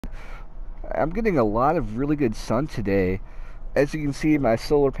I'm getting a lot of really good sun today. As you can see, my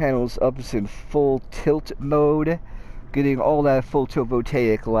solar panels up is in full tilt mode, getting all that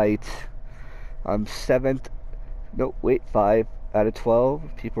photovoltaic light. I'm 7th, no, wait, 5 out of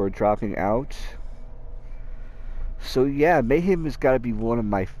 12. People are dropping out. So yeah, Mayhem has got to be one of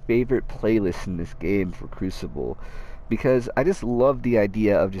my favorite playlists in this game for Crucible. Because I just love the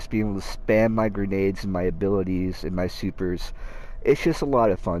idea of just being able to spam my grenades and my abilities and my supers. It's just a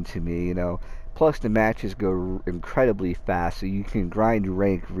lot of fun to me, you know. Plus the matches go incredibly fast, so you can grind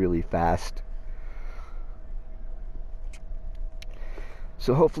rank really fast.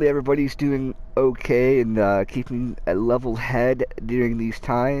 So hopefully everybody's doing okay and keeping a level head during these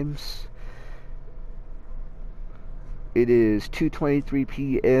times. It is 2:23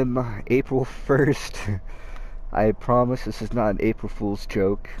 p.m. April 1st. I promise this is not an April Fool's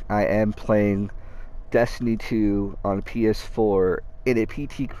joke. I am playing Destiny 2 on PS4 in a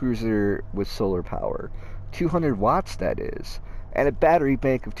PT Cruiser with solar power. 200 watts, that is. And a battery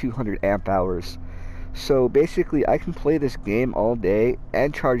bank of 200 amp hours. So basically, I can play this game all day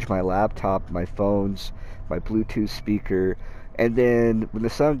and charge my laptop, my phones, my Bluetooth speaker. And then when the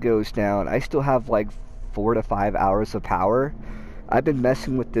sun goes down, I still have like 4 to 5 hours of power. I've been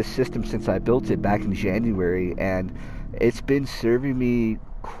messing with this system since I built it back in January, and it's been serving me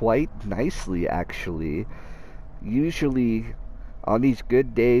quite nicely, actually. Usually, on these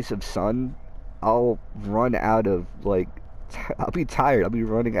good days of sun, I'll run out of, like, I'll be tired. I'll be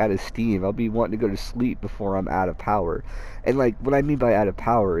running out of steam. I'll be wanting to go to sleep before I'm out of power. And, like, what I mean by out of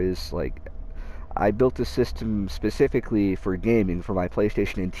power is, like, I built a system specifically for gaming for my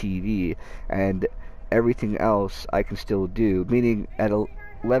PlayStation and TV, and everything else I can still do, meaning at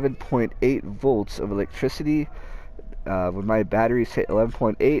 11.8 volts of electricity, when my batteries hit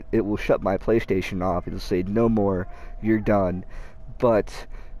 11.8, it will shut my PlayStation off. It'll say, no more, you're done. But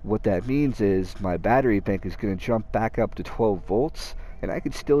what that means is my battery bank is going to jump back up to 12 volts, and I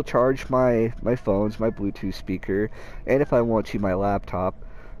can still charge my phones, my Bluetooth speaker, and if I want to, my laptop.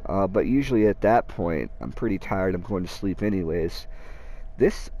 But usually at that point, I'm pretty tired. I'm going to sleep anyways.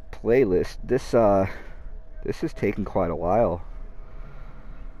 This playlist, this has taken quite a while.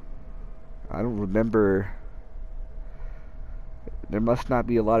 I don't remember. There must not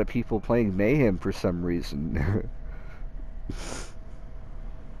be a lot of people playing Mayhem for some reason.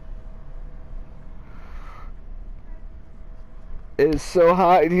 It's so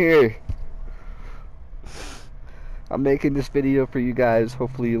hot in here. I'm making this video for you guys.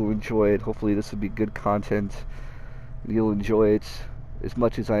 Hopefully you'll enjoy it. Hopefully this will be good content. You'll enjoy it as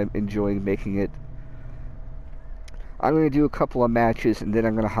much as I'm enjoying making it. I'm going to do a couple of matches and then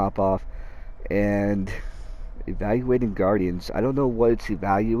I'm going to hop off and evaluating Guardians. I don't know what it's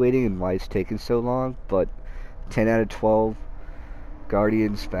evaluating and why it's taking so long, but 10 out of 12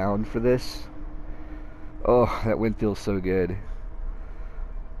 Guardians found for this. Oh, that wind feels so good.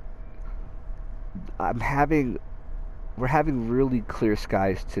 We're having really clear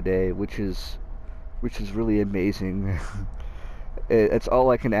skies today, which is really amazing. It's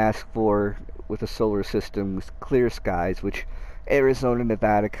all I can ask for with a solar system, with clear skies, which Arizona,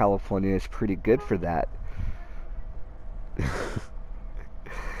 Nevada, California is pretty good for that.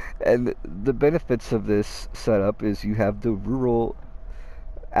 And the benefits of this setup is you have the rural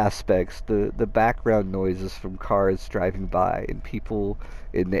aspects, the background noises from cars driving by and people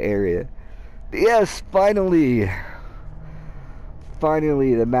in the area. Yes, finally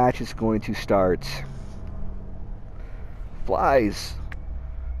the match is going to start. Flies.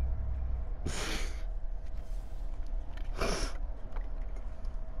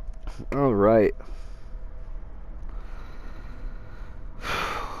 All right.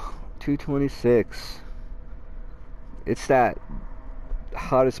 226. It's that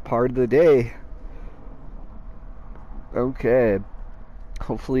hottest part of the day. Okay.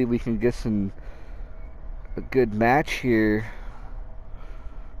 Hopefully we can get a good match here.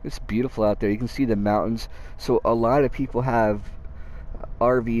 It's beautiful out there. You can see the mountains. So a lot of people have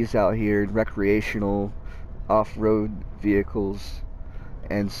RVs out here, recreational off-road vehicles,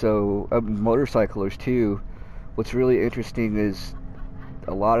 and so motorcyclers too. What's really interesting is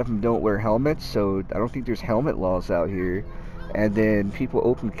a lot of them don't wear helmets, so I don't think there's helmet laws out here. And then people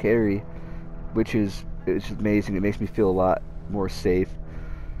open carry, which is amazing. It makes me feel a lot more safe.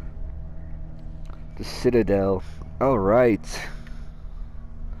 The Citadel. All right.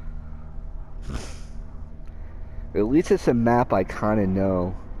 At least it's a map I kind of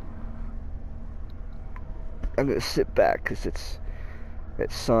know. I'm gonna sit back because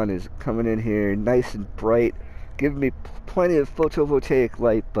that sun is coming in here nice and bright, giving me plenty of photovoltaic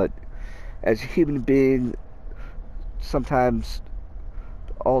light. But as a human being, sometimes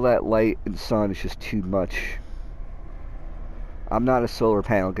All that light and sun is just too much. I'm not a solar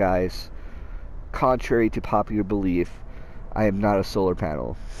panel, guys. Contrary to popular belief, I am not a solar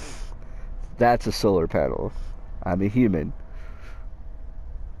panel. That's a solar panel. I'm a human.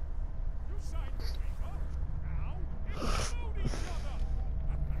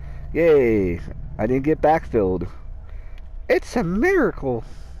 Yay! I didn't get backfilled. It's a miracle!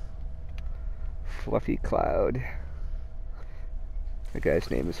 Fluffy Cloud. The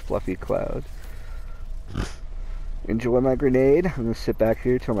guy's name is Fluffy Cloud. Enjoy my grenade. I'm gonna sit back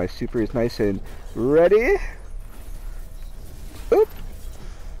here till my super is nice and ready. Oop!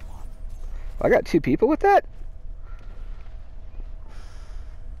 I got 2 people with that?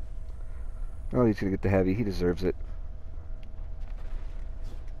 Oh, he's gonna get the heavy. He deserves it.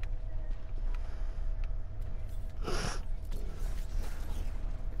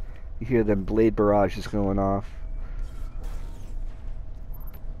 You hear them blade barrages going off.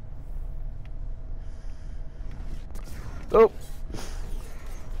 Oh!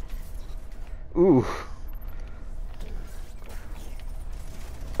 Ooh.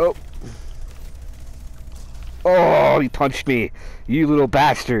 Oh. Oh, he punched me. You little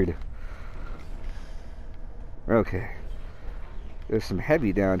bastard. Okay. There's some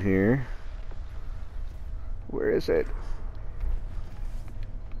heavy down here. Where is it?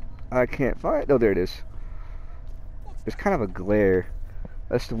 I can't find it. Oh, there it is. There's kind of a glare.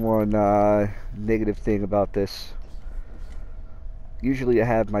 That's the one negative thing about this. Usually I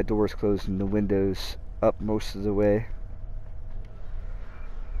have my doors closed and the windows up most of the way.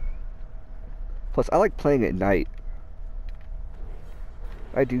 Plus, I like playing at night.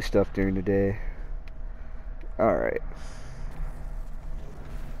 I do stuff during the day. Alright.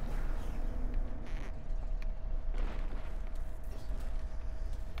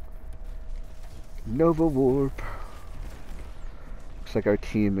 Nova Warp. Looks like our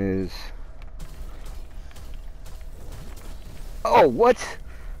team is... Oh, what?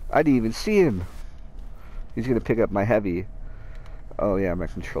 I didn't even see him. He's gonna pick up my heavy. Oh yeah, my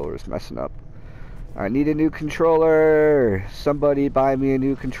controller is messing up. I need a new controller. Somebody buy me a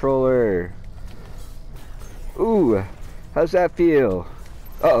new controller. Ooh, how's that feel?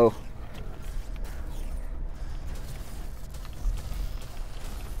 Uh-oh.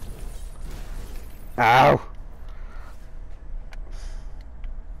 Ow.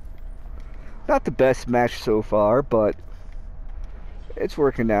 Not the best match so far, but it's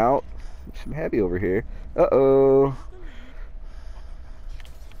working out. There's some heavy over here. Uh-oh.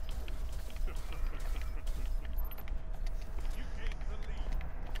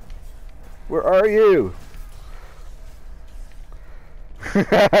 Where are you?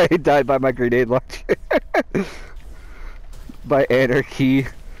 I died by my grenade launcher. By anarchy.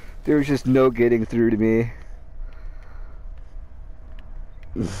 There was just no getting through to me.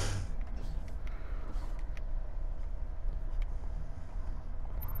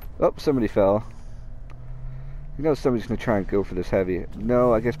 Oh, somebody fell. You know somebody's gonna try and go for this heavy.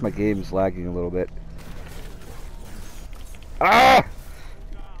 No, I guess my game is lagging a little bit. Ah!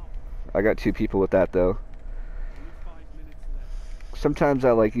 I got 2 people with that though. Sometimes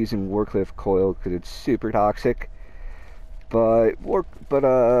I like using Warcliffe coil because it's super toxic. But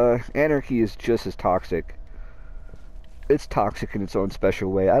Anarchy is just as toxic. It's toxic in its own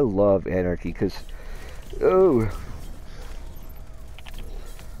special way. I love Anarchy because, oh,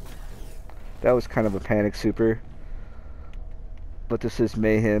 that was kind of a panic super. But this is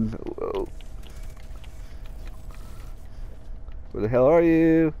mayhem. Whoa. Where the hell are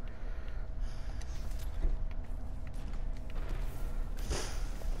you?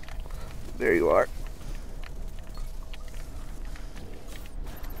 There you are.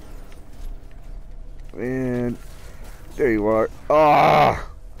 And there you are. Ah!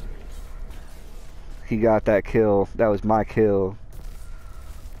 Oh! He got that kill. That was my kill.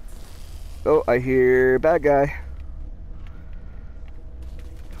 Oh, I hear bad guy.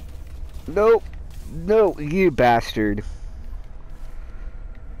 Nope. No, you bastard.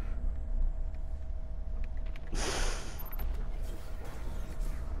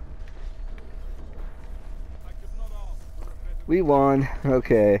 We won.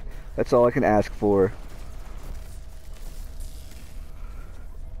 Okay. That's all I can ask for.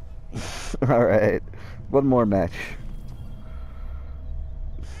 Alright. One more match.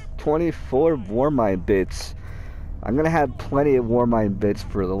 24 Warmind bits. I'm gonna have plenty of Warmind bits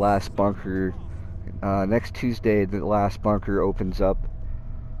for the last bunker. Next Tuesday, the last bunker opens up.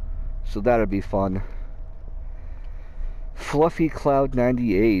 So that'll be fun. Fluffy Cloud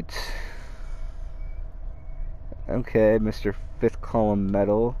 98. Okay, Mr. 5th Column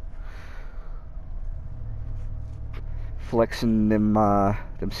Metal. Flexing them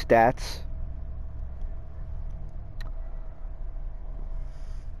them stats.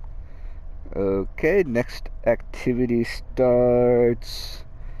 Okay, next activity starts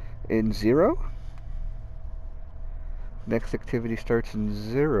in 0. Next activity starts in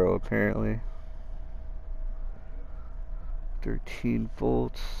 0, apparently. 13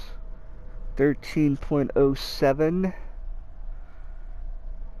 volts. 13.07.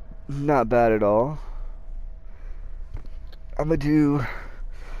 Not bad at all. I'm gonna do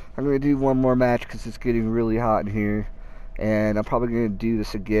one more match because it's getting really hot in here, and I'm probably gonna do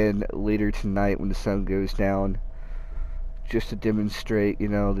this again later tonight when the sun goes down, just to demonstrate, you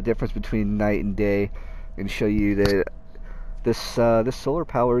know, the difference between night and day, and show you that this solar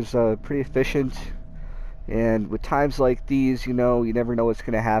power is pretty efficient. And with times like these, you know, you never know what's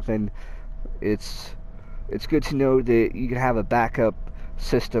gonna happen. It's good to know that you can have a backup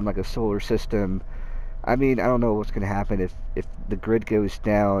system, like a solar system. I mean, I don't know what's going to happen if the grid goes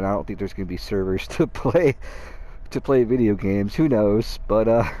down. I don't think there's going to be servers to play video games. Who knows? But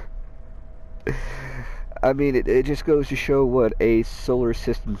I mean, it just goes to show what a solar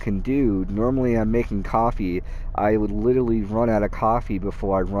system can do. Normally, I'm making coffee. I would literally run out of coffee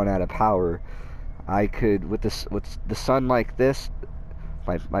before I run out of power. I could, with the sun like this,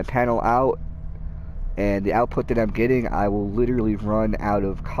 my panel out, and the output that I'm getting, I will literally run out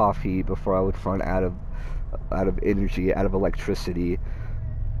of coffee before I would run out of energy, out of electricity.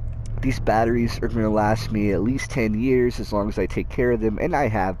 These batteries are going to last me at least 10 years as long as I take care of them, and I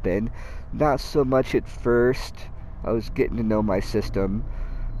have been. Not so much at first. I was getting to know my system,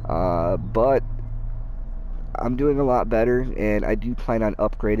 but I'm doing a lot better, and I do plan on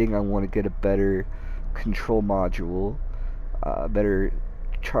upgrading. I want to get a better control module, better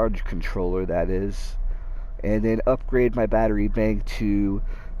charge controller, that is, and then upgrade my battery bank to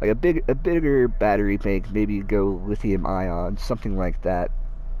like a bigger battery bank, maybe go lithium ion, something like that.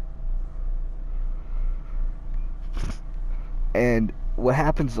 And what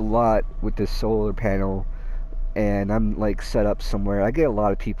happens a lot with this solar panel, and I'm like set up somewhere, I get a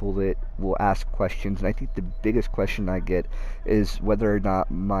lot of people that will ask questions, and I think the biggest question I get is whether or not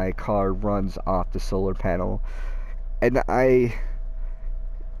my car runs off the solar panel. And I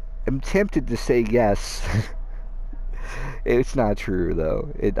am tempted to say yes. It's not true,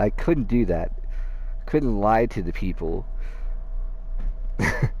 though. I couldn't do that. Couldn't lie to the people.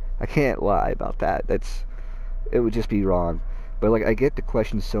 I can't lie about that. It would just be wrong. But like, I get the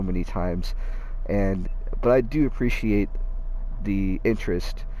question so many times, but I do appreciate the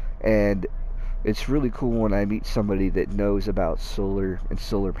interest, and it's really cool when I meet somebody that knows about solar and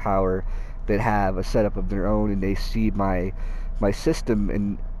solar power, that have a setup of their own, and they see my system,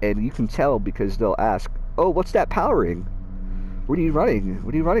 and you can tell because they'll ask, "Oh, what's that powering? What are you running?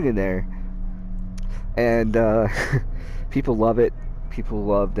 What are you running in there?" And people love it. People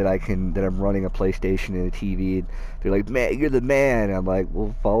love that I'm running a PlayStation and a TV. They're like, "Man, you're the man." I'm like,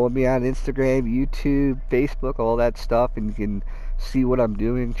 "Well, follow me on Instagram, YouTube, Facebook, all that stuff, and you can see what I'm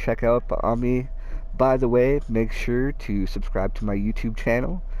doing. Check out on me. By the way, make sure to subscribe to my YouTube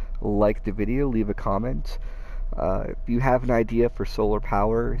channel, like the video, leave a comment. If you have an idea for solar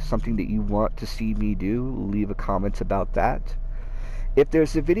power, something that you want to see me do, leave a comment about that. If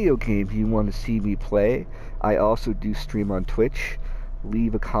there's a video game you want to see me play, I also do stream on Twitch.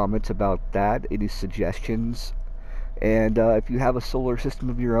 Leave a comment about that, any suggestions. And if you have a solar system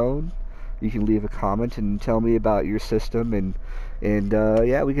of your own, you can leave a comment and tell me about your system, and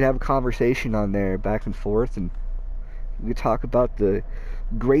yeah, we can have a conversation on there, back and forth, and we can talk about the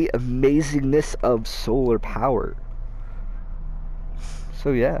great amazingness of solar power.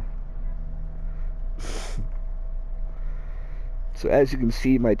 So yeah. So as you can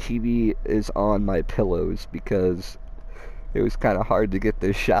see, my TV is on my pillows because it was kind of hard to get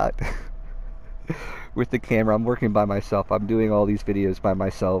this shot with the camera. I'm working by myself. I'm doing all these videos by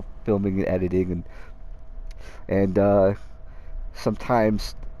myself, filming and editing, and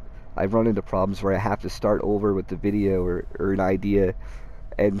sometimes I run into problems where I have to start over with the video or an idea.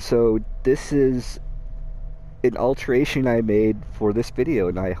 And so this is an alteration I made for this video,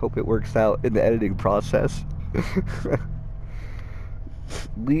 and I hope it works out in the editing process.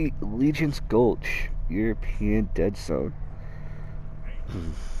 Legion's Gulch, European Dead Zone.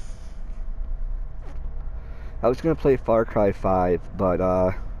 I was gonna play Far Cry 5, but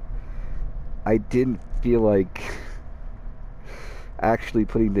I didn't feel like actually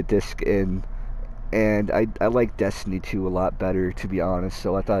putting the disc in, and I like Destiny 2 a lot better, to be honest,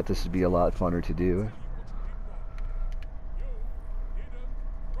 so I thought this would be a lot funner to do.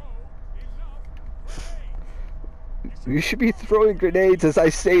 You should be throwing grenades as I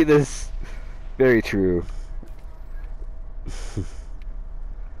say this. Very true.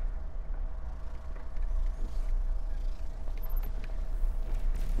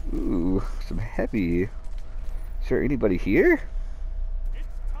 heavy. Is there anybody here?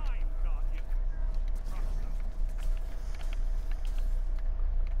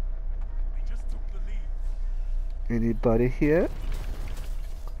 Anybody here?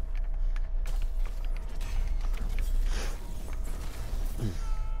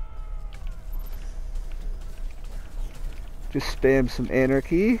 Just spam some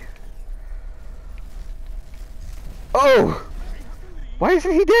anarchy. Oh! Why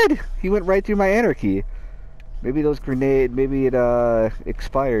isn't he dead? He went right through my anarchy. Maybe those grenade, maybe it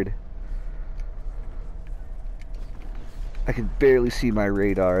expired. I can barely see my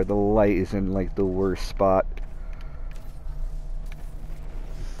radar. The light is in like the worst spot.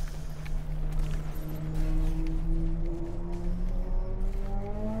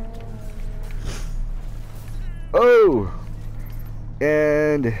 Oh!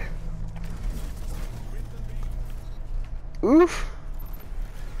 And oof!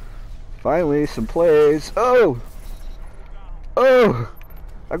 Finally, some plays. Oh! Oh!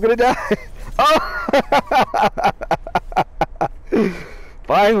 I'm gonna die! Oh!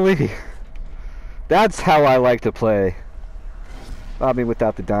 Finally! That's how I like to play. I mean,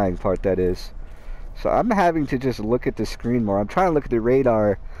 without the dying part, that is. So I'm having to just look at the screen more. I'm trying to look at the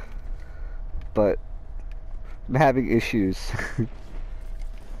radar, but I'm having issues.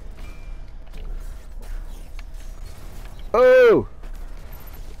 Oh!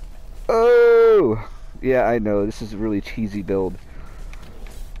 Oh! Yeah, I know. This is a really cheesy build.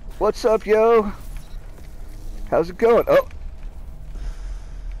 What's up, yo? How's it going? Oh!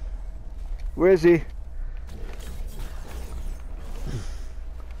 Where is he?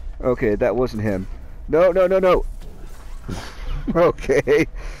 Okay, that wasn't him. No, no, no, no! Okay.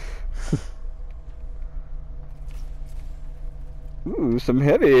 Ooh, some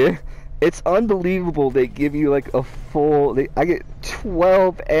heavy. It's unbelievable they give you like a full... I get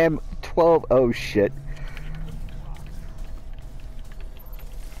 12 12... Oh, shit.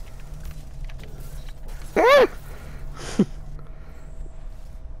 Ah!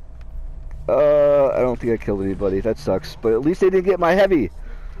 I don't think I killed anybody. That sucks. But at least they didn't get my heavy.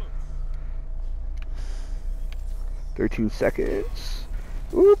 13 seconds.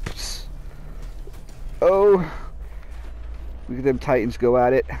 Oops. Oh. Look at them Titans go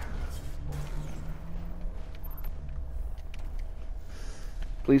at it.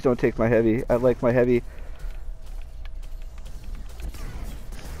 Please don't take my heavy. I like my heavy.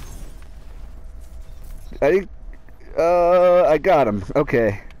 I think... I got him.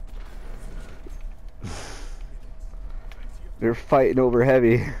 Okay. They're fighting over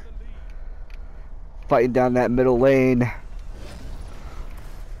heavy. Fighting down that middle lane.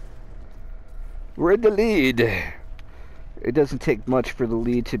 We're in the lead. It doesn't take much for the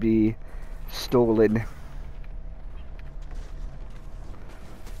lead to be stolen.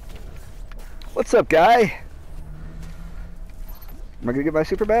 What's up, guy? Am I gonna get my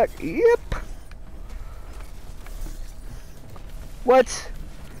super back? Yep. What?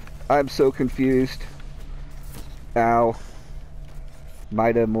 I'm so confused. Ow.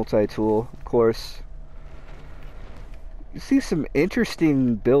 Mida multi-tool, of course. You see some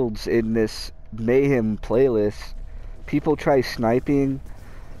interesting builds in this Mayhem playlist. People try sniping.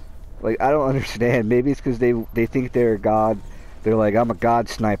 Like, I don't understand. Maybe it's because they think they're a god. They're like, I'm a god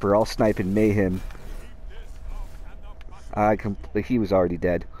sniper. I'll snipe in Mayhem. He was already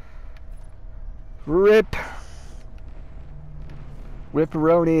dead. Rip.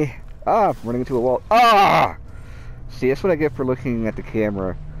 Ripperoni. Ah, running into a wall. Ah! See, that's what I get for looking at the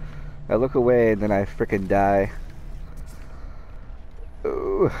camera. I look away and then I frickin' die.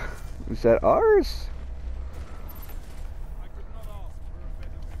 Ooh, is that ours?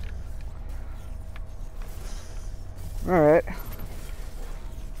 Alright.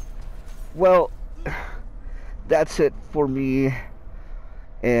 Well, that's it for me.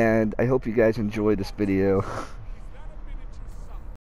 And I hope you guys enjoyed this video.